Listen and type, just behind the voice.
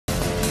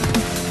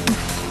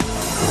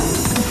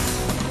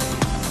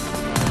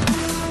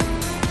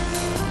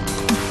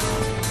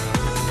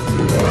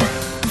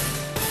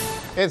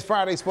It's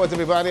Friday Sports,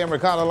 everybody. I'm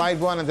Ricardo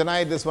Lightborn, and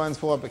tonight this one's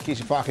for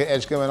Keisha Parker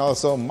Edgecombe and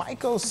also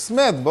Michael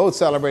Smith, both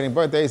celebrating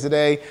birthdays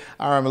today.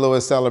 Aaron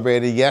Lewis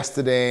celebrated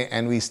yesterday,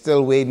 and we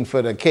still waiting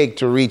for the cake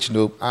to reach,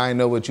 Noop. I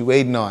know what you're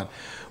waiting on.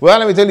 Well,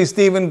 let me tell you,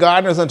 Stephen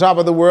Gardner's on top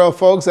of the world,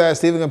 folks.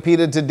 Stephen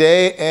competed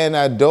today in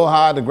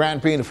Doha, the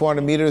Grand Prix in the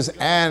 400 meters,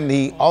 and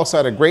he also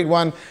had a great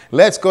one.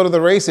 Let's go to the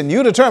race, and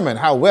you determine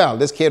how well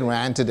this kid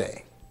ran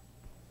today.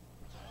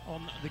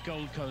 On the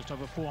Gold Coast,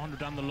 over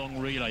 400 and the long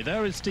relay.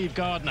 There is Steve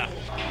Gardner.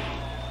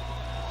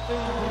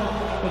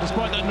 Well,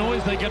 despite that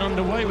noise, they get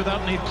underway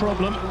without any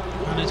problem,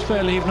 and it's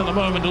fairly even at the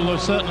moment, although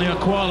certainly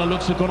Aquala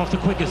looks to have gone off the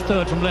quickest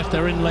third from left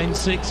there in lane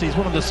 6. He's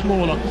one of the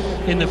smaller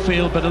in the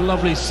field, but a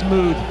lovely,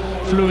 smooth,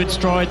 fluid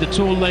stride. The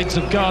tall legs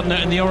of Gardner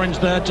in the orange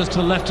there, just to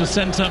the left of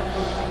centre,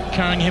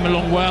 carrying him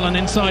along well, and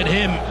inside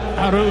him,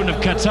 Haroun of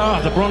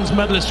Qatar, the bronze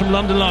medalist from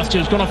London last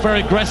year, has gone off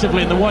very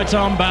aggressively in the white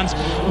armbands.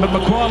 But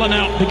Makwala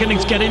now beginning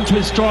to get into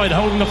his stride,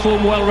 holding the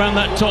form well around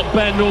that top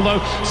bend,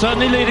 although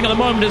certainly leading at the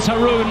moment is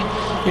Haroun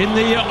in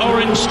the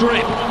orange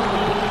strip.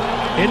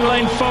 In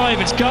lane 5,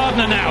 it's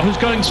Gardner now who's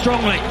going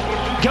strongly.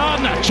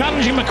 Gardner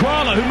challenging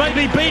Makwala, who may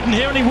be beaten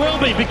here, and he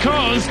will be,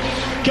 because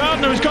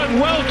Gardner is going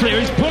well clear.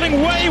 He's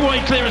pulling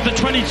way clear as the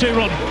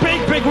 22-year-old.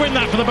 Big win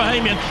that for the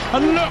Bahamian.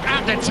 And look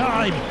at the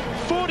time.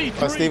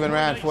 Stephen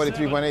ran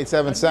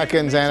 43.87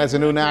 seconds, and it's a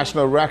new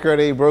national record.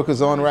 He broke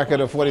his own record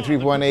of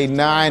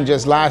 43.89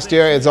 just last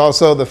year. It's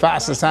also the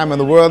fastest time in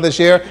the world this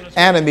year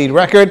and a meet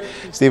record.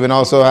 Stephen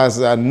also has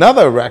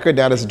another record.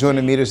 That is the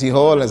 200 meters he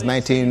holds. That's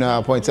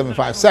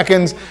 19.75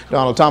 seconds.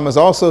 Donald Thomas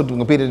also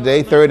competed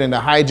today, third in the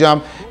high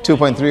jump.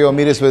 2.30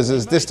 meters was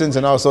his distance,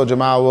 and also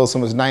Jamal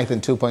Wilson was ninth in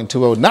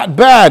 2.20. Not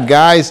bad,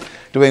 guys.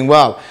 Doing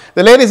well.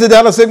 The ladies of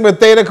Delta Sigma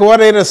Theta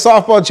coordinated a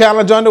softball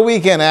challenge on the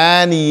weekend,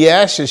 and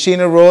yes,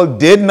 Shashina Roll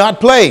did not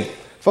play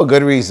for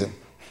good reason.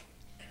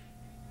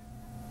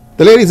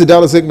 The ladies of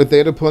Delta Sigma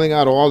Theta pulling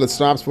out all the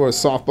stops for a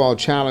softball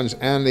challenge,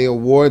 and the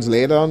awards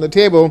laid on the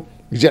table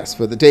just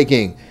for the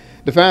taking.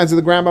 The fans of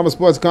the Grand Bahamas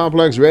Sports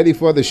Complex ready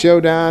for the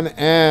showdown,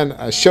 and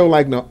a show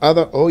like no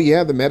other. Oh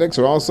yeah, the medics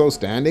are also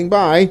standing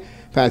by.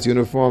 Pat's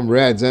uniform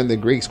Reds and the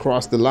Greeks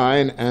cross the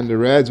line, and the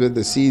Reds with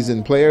the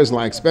seasoned players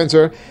like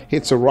Spencer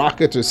hits a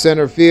rocket to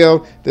center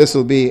field. This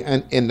will be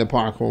an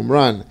in-the-park home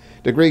run.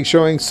 The Greeks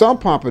showing some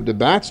pop at the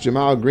bats.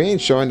 Jamal Green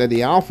showing that the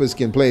Alphas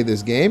can play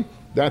this game.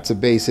 That's a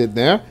base hit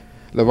there.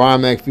 LeVar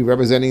McPhee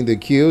representing the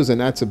Qs, and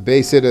that's a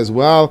base hit as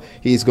well.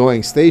 He's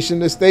going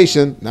station to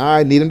station. Now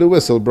I need him to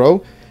whistle,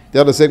 bro.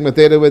 Delta Sigma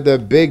Theta with the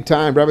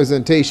big-time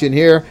representation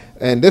here,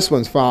 and this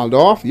one's fouled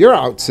off. You're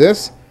out,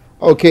 sis.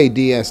 Okay,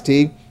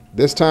 DST.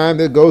 This time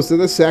it goes to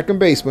the second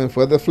baseman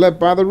for the flip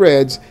by the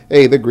Reds.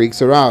 Hey, the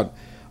Greeks are out.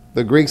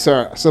 The Greeks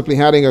are simply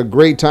having a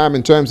great time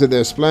in terms of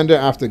their splendor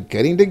after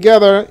getting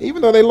together,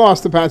 even though they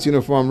lost the Pats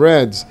uniform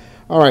Reds.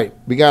 All right,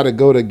 we got to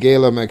go to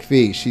Gayla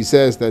McPhee. She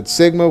says that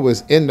Sigma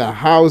was in the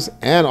house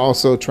and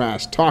also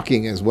trash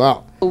talking as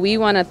well. We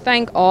want to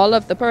thank all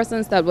of the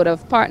persons that would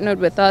have partnered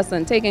with us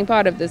and taking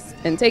part in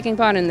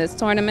this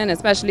tournament,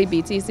 especially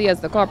BTC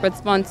as the corporate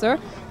sponsor.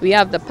 We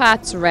have the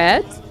Pats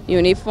Reds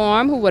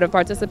uniform who would have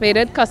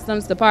participated,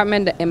 Customs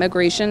Department, the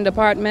Immigration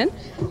Department,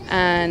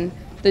 and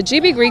the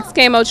GB Greeks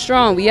came out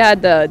strong. We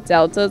had the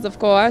Deltas, of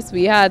course,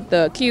 we had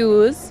the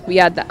Qs, we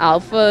had the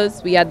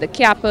Alphas, we had the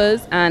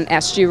Kappas, and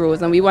SG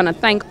Rose, and we want to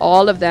thank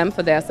all of them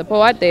for their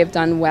support. They've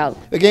done well.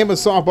 The game of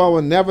softball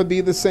will never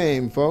be the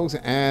same, folks,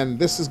 and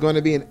this is going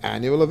to be an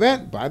annual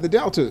event by the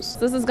Deltas.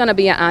 This is going to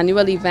be an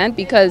annual event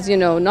because, you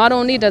know, not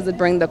only does it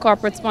bring the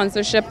corporate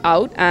sponsorship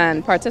out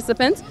and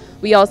participants,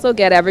 we also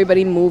get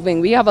everybody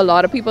moving. We have a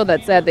lot of people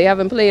that said they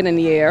haven't played in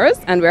years,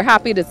 and we're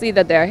happy to see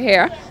that they're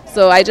here.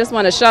 So I just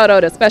want to shout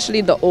out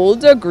especially the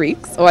older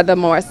Greeks, or the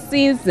more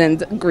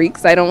seasoned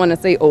Greeks. I don't want to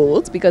say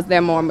old because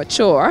they're more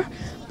mature.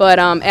 But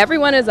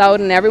everyone is out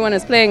and everyone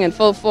is playing in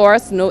full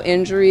force, no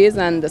injuries,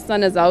 and the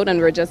sun is out, and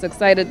we're just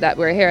excited that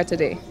we're here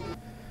today.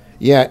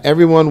 Yeah,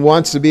 everyone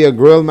wants to be a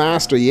grill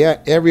master. Yeah,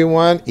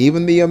 everyone,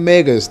 even the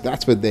Omegas,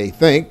 that's what they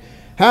think.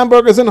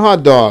 Hamburgers and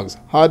hot dogs.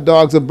 Hot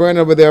dogs are burning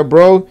over there,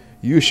 bro.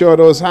 You sure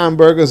those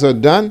hamburgers are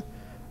done?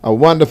 A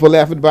wonderful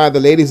effort by the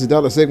ladies of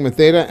Delta Sigma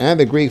Theta and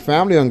the Greek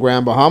family on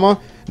Grand Bahama.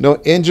 No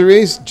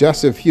injuries,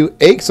 just a few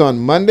aches on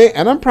Monday,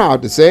 and I'm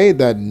proud to say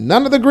that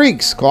none of the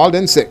Greeks called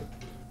in sick.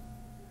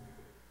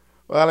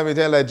 Well, let me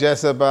tell you that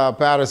Jessup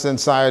Patterson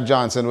Sire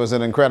Johnson was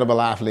an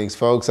incredible athlete,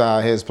 folks.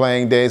 His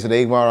playing days with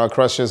the Igmara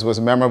Crushers was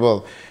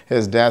memorable.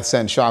 His death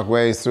sent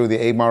shockwaves through the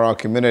Igmara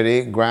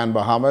community, Grand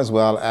Bahama, as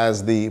well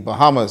as the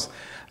Bahamas.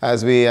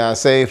 As we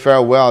say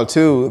farewell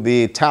to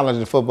the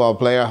talented football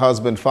player,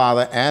 husband,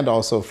 father, and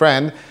also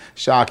friend,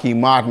 Sharky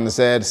Martin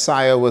said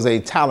Sire was a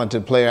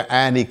talented player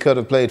and he could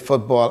have played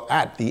football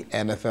at the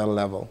NFL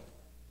level.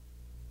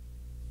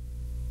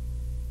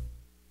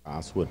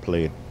 Who had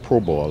played pro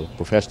ball,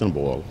 professional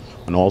ball,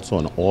 and also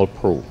an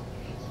all-pro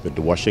with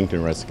the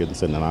Washington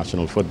Redskins in the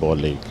National Football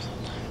League.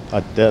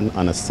 Had done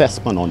an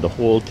assessment on the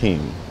whole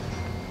team,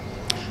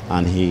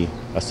 and he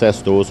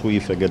assessed those who he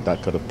figured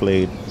that could have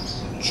played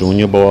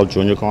junior ball,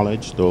 junior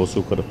college, those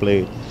who could have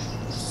played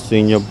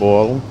senior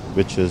ball,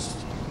 which is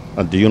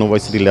at the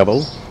university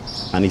level,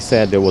 and he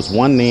said there was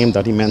one name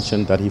that he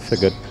mentioned that he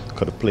figured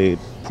could have played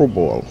pro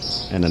ball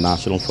in the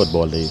National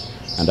Football League,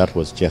 and that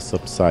was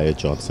Jessup Sire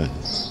Johnson.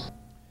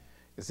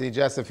 You see,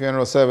 Jessup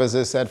funeral service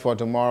is set for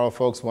tomorrow,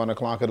 folks. 1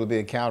 o'clock, it'll be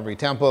at Calvary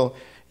Temple.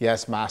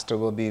 Yes, Master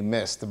will be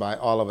missed by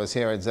all of us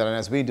here at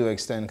ZNS. We do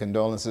extend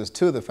condolences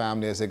to the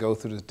family as they go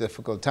through this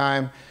difficult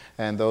time.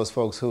 And those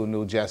folks who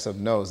knew Jessup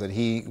knows that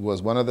he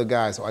was one of the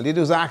guys. All you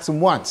do is ask him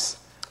once,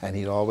 and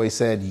he'd always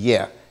said,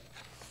 yeah,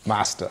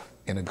 Master,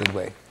 in a good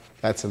way.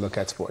 That's a look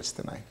at sports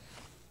tonight.